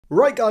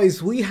Right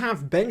guys, we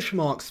have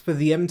benchmarks for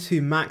the M2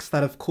 Max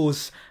that of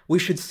course we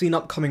should see in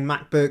upcoming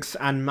MacBooks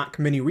and Mac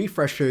Mini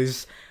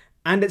refreshers,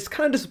 and it's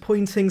kind of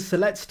disappointing, so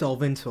let's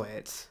delve into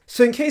it.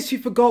 So in case you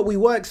forgot, we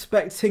were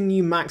expecting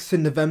new Macs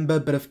in November,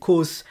 but of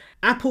course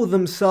Apple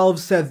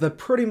themselves said they're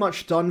pretty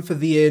much done for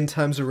the year in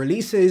terms of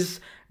releases.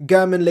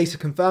 Gurman later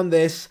confirmed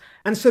this,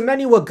 and so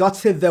many were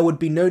gutted there would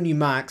be no new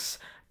Macs.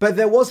 But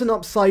there was an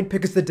upside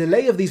because the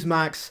delay of these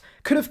Macs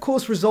could of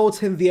course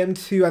result in the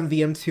M2 and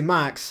the M2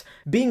 Max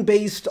being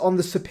based on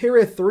the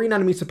superior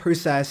 3nm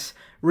process,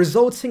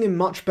 resulting in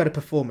much better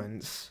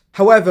performance.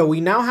 However, we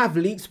now have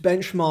leaked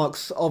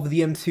benchmarks of the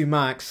M2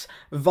 Max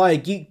via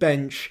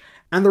Geekbench,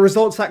 and the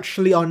results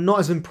actually are not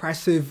as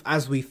impressive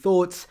as we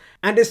thought,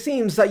 and it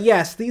seems that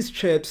yes, these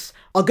chips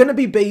are going to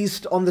be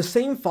based on the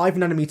same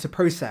 5nm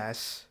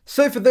process.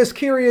 So for those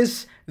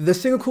curious, the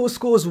single core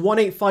score is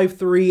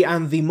 1853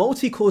 and the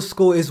multi-core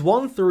score is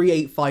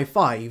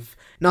 13855.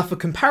 Now for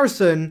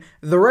comparison,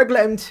 the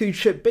regular M2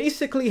 chip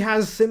basically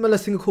has similar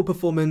single core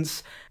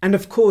performance and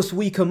of course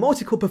weaker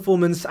multi-core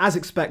performance as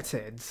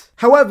expected.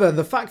 However,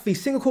 the fact the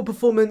single core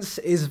performance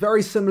is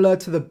very similar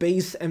to the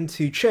base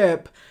M2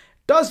 chip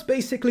does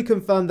basically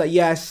confirm that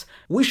yes,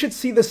 we should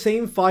see the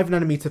same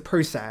 5nm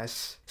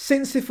process.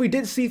 Since if we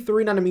did see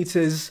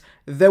 3nm,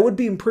 there would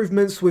be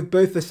improvements with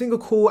both the single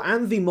core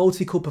and the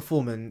multi-core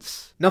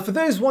performance. Now for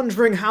those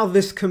wondering how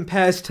this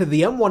compares to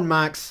the M1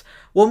 Max,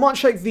 well,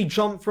 much like the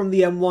jump from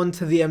the M1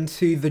 to the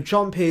M2, the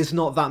jump here is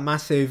not that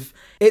massive.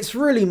 It's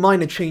really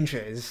minor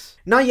changes.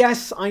 Now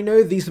yes, I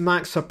know these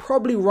Macs are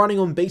probably running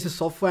on beta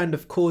software and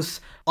of course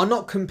are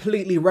not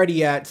completely ready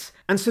yet,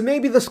 and so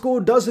maybe the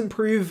score does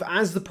improve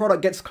as the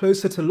product gets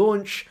closer to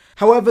launch.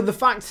 However, the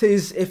fact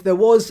is, if there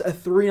was a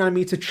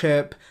 3nm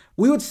chip,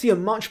 we would see a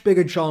much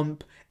bigger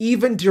jump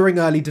even during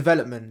early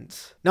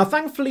development. Now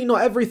thankfully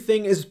not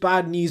everything is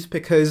bad news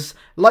because,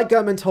 like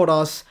Gurman told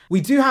us,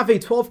 we do have a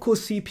 12-core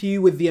CPU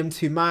with the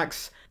M2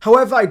 Max.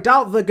 However, I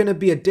doubt there are going to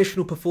be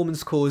additional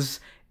performance cores.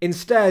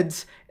 Instead,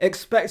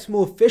 expect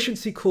more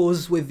efficiency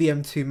cores with the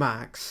M2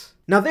 Max.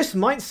 Now this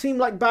might seem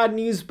like bad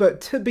news,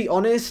 but to be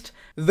honest,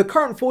 the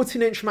current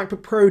 14-inch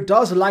MacBook Pro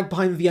does lag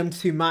behind the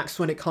M2 Max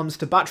when it comes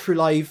to battery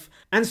life,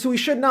 and so we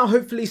should now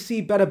hopefully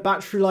see better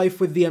battery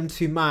life with the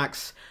M2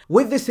 Max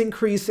with this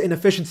increase in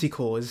efficiency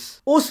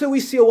cores. Also, we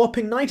see a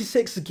whopping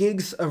 96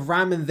 gigs of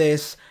RAM in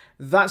this.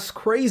 That's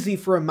crazy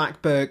for a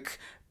MacBook.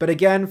 But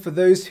again, for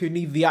those who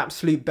need the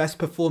absolute best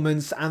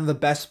performance and the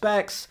best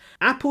specs,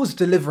 Apple's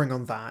delivering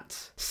on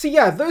that. So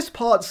yeah, those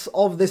parts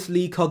of this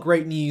leak are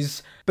great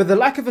news, but the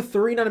lack of a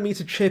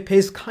 3nm chip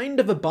is kind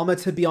of a bummer,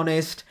 to be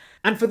honest.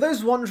 And for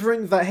those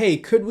wondering that, hey,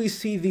 could we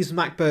see these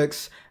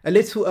MacBooks a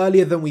little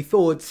earlier than we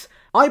thought?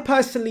 I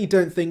personally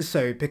don't think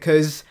so,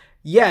 because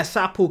yes,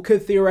 Apple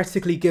could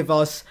theoretically give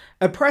us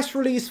a press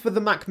release for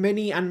the Mac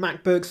Mini and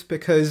MacBooks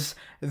because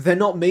they're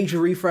not major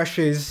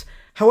refreshes.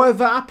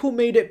 However, Apple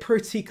made it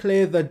pretty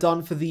clear they're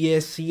done for the year,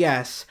 so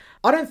yes,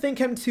 I don't think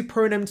M2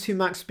 Pro and M2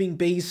 Max being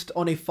based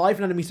on a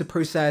 5nm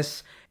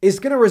process is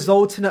going to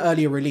result in an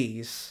earlier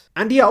release.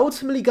 And yeah,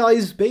 ultimately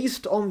guys,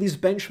 based on these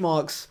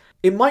benchmarks,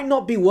 it might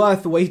not be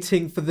worth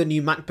waiting for the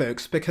new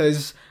MacBooks,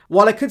 because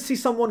while I could see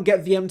someone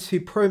get the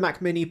M2 Pro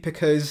Mac Mini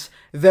because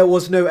there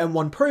was no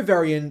M1 Pro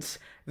variant,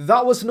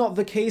 that was not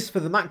the case for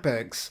the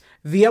MacBooks.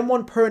 The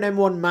M1 Pro and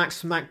M1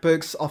 Max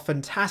MacBooks are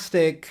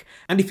fantastic,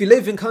 and if you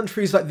live in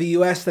countries like the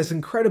US, there's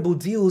incredible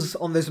deals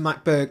on those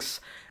MacBooks.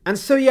 And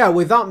so yeah,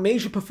 without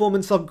major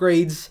performance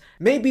upgrades,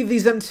 maybe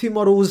these M2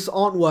 models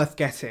aren't worth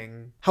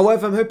getting.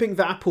 However, I'm hoping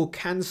that Apple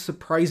can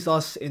surprise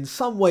us in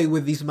some way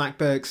with these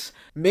MacBooks,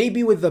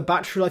 maybe with the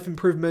battery life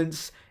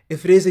improvements.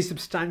 If it is a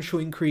substantial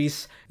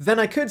increase, then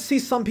I could see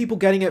some people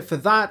getting it for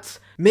that.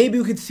 Maybe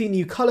we could see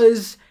new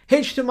colors,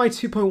 HDMI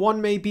 2.1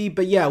 maybe,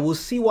 but yeah, we'll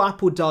see what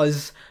Apple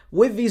does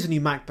with these new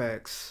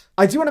MacBooks.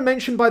 I do want to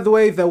mention, by the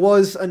way, there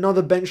was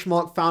another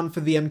benchmark found for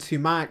the M2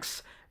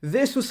 Max.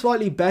 This was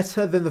slightly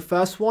better than the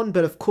first one,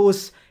 but of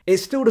course, it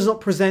still does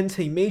not present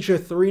a major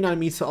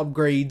 3nm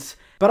upgrade.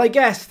 But I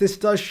guess this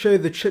does show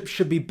the chip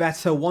should be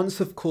better once,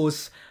 of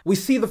course, we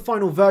see the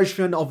final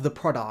version of the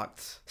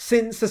product.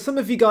 Since, as some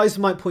of you guys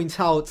might point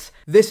out,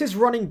 this is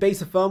running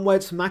beta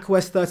firmware to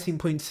macOS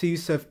 13.2,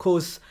 so of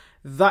course,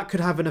 that could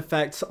have an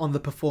effect on the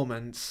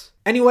performance.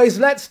 Anyways,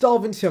 let's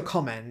delve into your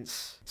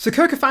comments. So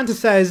Coca Fanta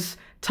says,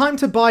 time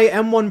to buy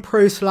M1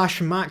 Pro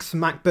 / Max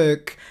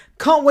MacBook.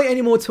 Can't wait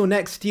anymore till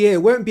next year.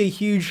 It won't be a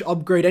huge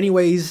upgrade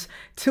anyways,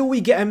 till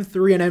we get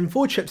M3 and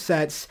M4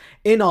 chipsets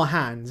in our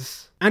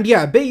hands. And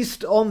yeah,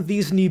 based on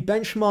these new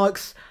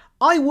benchmarks,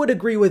 I would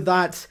agree with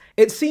that.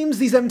 It seems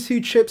these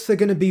M2 chips are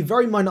going to be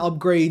very minor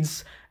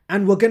upgrades,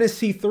 and we're going to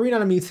see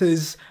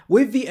 3nm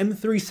with the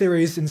M3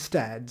 series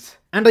instead.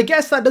 And I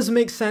guess that does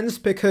make sense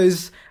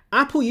because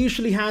Apple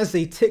usually has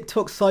a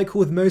tick-tock cycle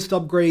with most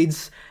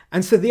upgrades,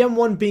 and so the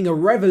M1 being a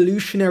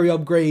revolutionary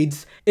upgrade,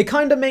 it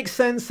kinda makes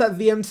sense that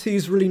the M2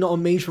 is really not a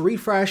major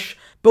refresh,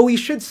 but we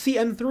should see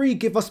M3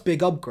 give us big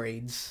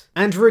upgrades.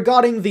 And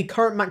regarding the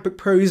current MacBook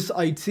Pros,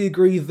 I do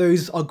agree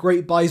those are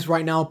great buys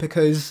right now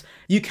because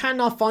you can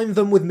now find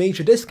them with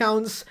major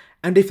discounts,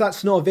 and if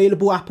that's not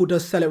available, Apple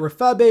does sell it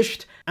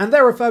refurbished, and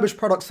their refurbished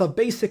products are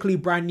basically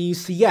brand new,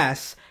 so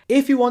yes,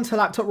 if you want a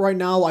laptop right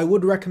now, I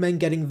would recommend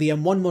getting the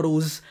M1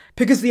 models,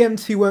 because the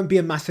M2 won't be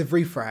a massive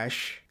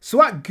refresh.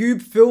 So at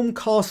Goob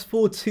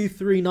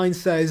Filmcast4239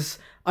 says,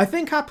 I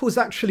think Apple's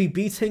actually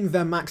beating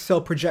their Mac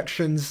sale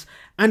projections,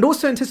 and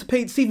also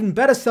anticipates even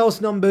better sales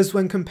numbers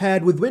when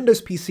compared with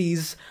Windows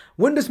PCs.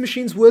 Windows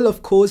machines will,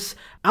 of course,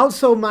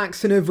 outsell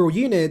Macs in overall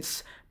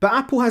units, but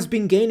Apple has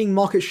been gaining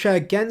market share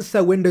against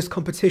their Windows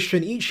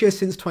competition each year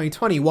since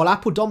 2020. While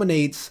Apple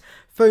dominates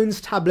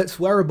phones, tablets,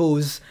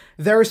 wearables,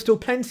 there is still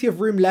plenty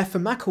of room left for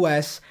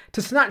macOS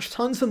to snatch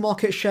tons of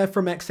market share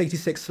from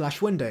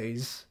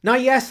x86/Windows. Now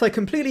yes, I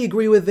completely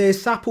agree with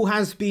this. Apple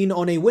has been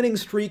on a winning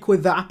streak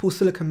with the Apple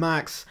Silicon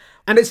Macs,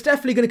 and it's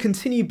definitely going to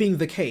continue being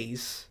the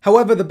case.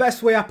 However, the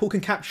best way Apple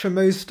can capture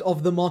most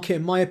of the market,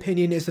 in my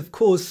opinion, is of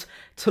course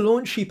to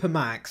launch cheaper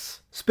Macs.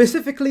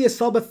 Specifically a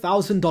sub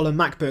 $1,000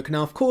 MacBook.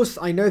 Now of course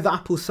I know that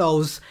Apple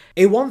sells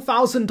a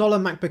 $1,000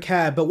 MacBook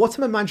Air, but what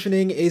I'm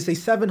imagining is a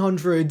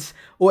 $700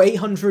 or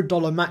 $800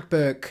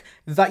 MacBook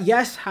that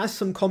yes has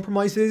some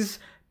compromises,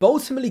 but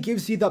ultimately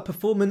gives you that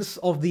performance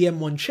of the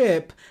M1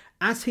 chip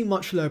at a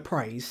much lower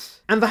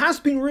price. And there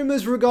has been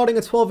rumours regarding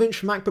a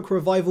 12-inch MacBook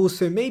revival,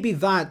 so maybe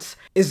that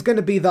is going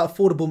to be that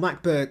affordable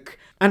MacBook,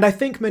 and I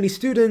think many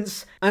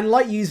students and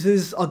light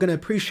users are going to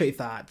appreciate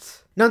that.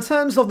 Now in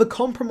terms of the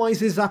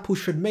compromises Apple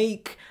should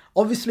make,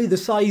 obviously the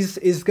size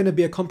is going to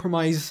be a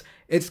compromise.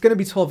 It's going to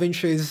be 12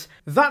 inches.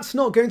 That's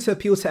not going to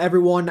appeal to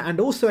everyone, and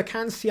also I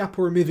can see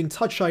Apple removing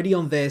Touch ID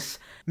on this,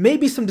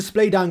 maybe some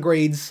display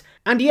downgrades,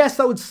 and yes,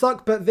 that would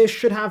suck, but this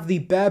should have the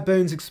bare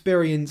bones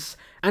experience,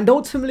 and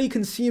ultimately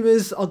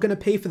consumers are going to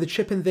pay for the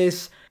chip in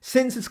this,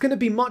 since it's going to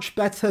be much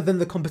better than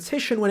the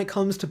competition when it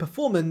comes to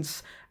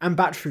performance and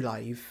battery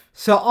life.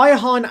 So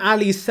Ayhan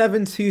Ali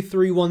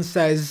 7231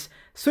 says,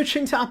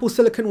 switching to Apple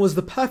Silicon was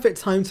the perfect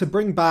time to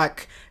bring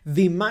back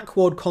the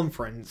Macworld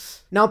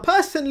conference. Now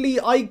personally,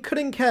 I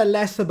couldn't care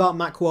less about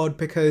Macworld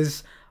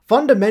because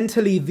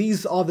fundamentally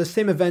these are the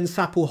same events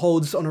Apple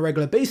holds on a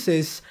regular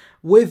basis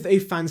with a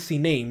fancy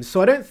name.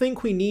 So I don't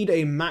think we need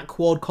a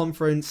Macworld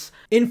conference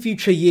in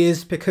future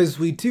years because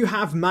we do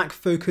have Mac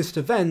focused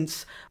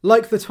events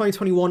like the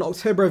 2021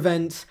 October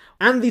event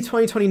and the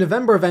 2020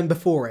 November event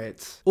before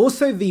it.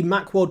 Also, the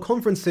Macworld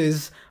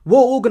conferences were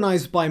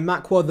organized by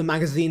Macworld the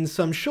magazine,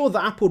 so I'm sure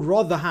that Apple would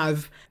rather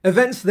have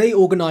events they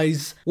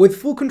organize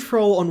with full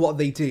control on what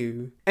they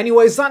do.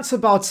 Anyways, that's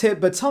about it,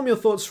 but tell me your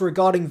thoughts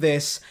regarding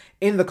this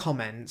in the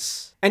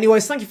comments.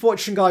 Anyways, thank you for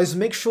watching guys.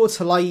 Make sure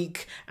to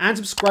like and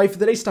subscribe for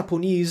the latest Apple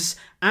news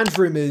and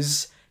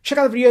rumours. Check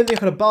out the video in the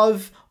icon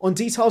above on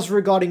details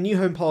regarding new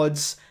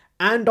HomePods.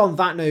 And on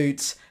that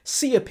note,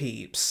 see ya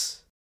peeps.